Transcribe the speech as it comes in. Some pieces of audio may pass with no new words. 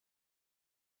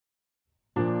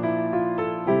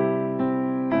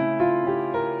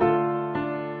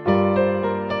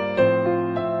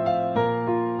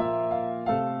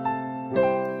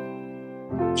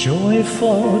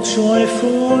Joyful,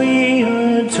 joyful, we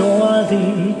adore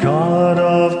Thee, God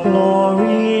of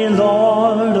glory,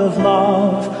 Lord of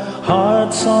love.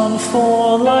 Hearts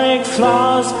unfold like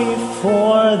flowers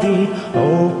before Thee,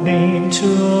 opening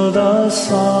to the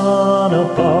sun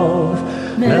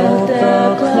above. Melt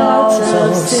the clouds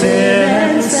of sin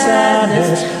and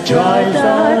sadness, drive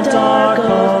the dark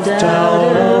of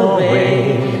doubt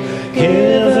away.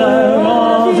 Giver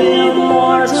of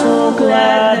immortal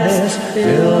gladness,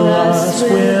 fill us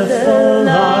with the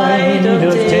light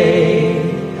of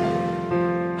day.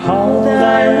 How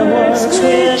Thy works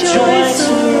with joy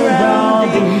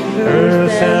surround Thee,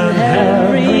 earth and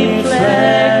heaven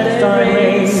reflect Thy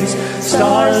rays.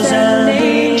 Stars and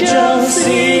angels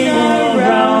sing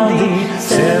around Thee,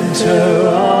 center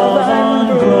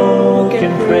of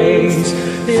unbroken praise.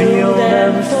 Field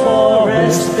and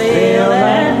forest, vale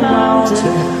and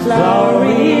mountain,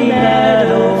 flowery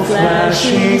meadow,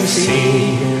 flashing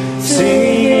sea,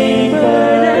 singing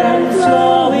bird and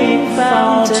flowing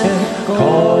fountain,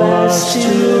 call us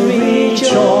to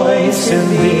rejoice in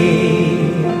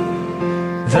Thee.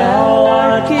 Thou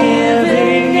art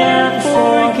giving and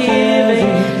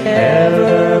forgiving,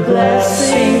 ever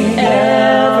blessing,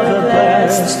 ever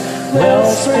blessed,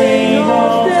 wellspring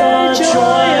of the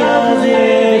joy of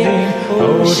living,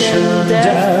 ocean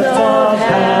depth of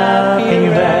happy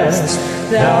rest.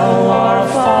 Thou our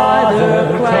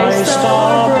Father, Christ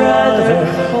our brother,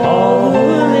 all who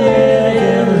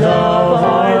live in love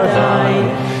are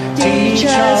Thine. Teach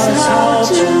us how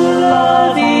to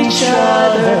love each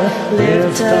other,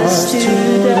 lift us to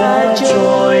the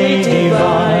joy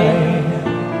divine.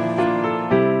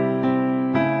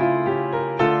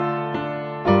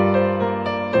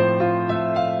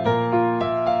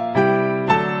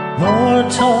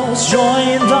 Mortals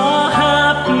join the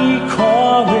happy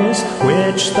chorus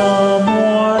which the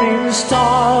morning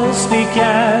stars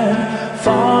began.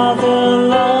 Father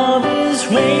love is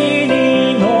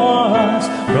reigning o'er us,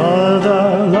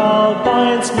 brother love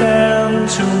binds man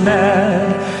to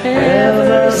man.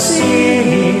 Ever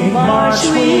singing march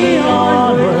we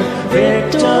onward,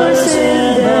 victors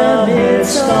in the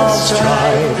midst of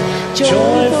strife.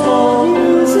 Joyful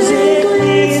music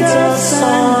leads us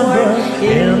onward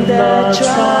in the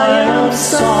triumph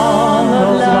song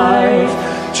of life.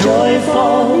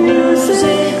 Joyful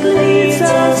music leads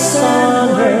us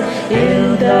onward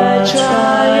in the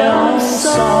triumph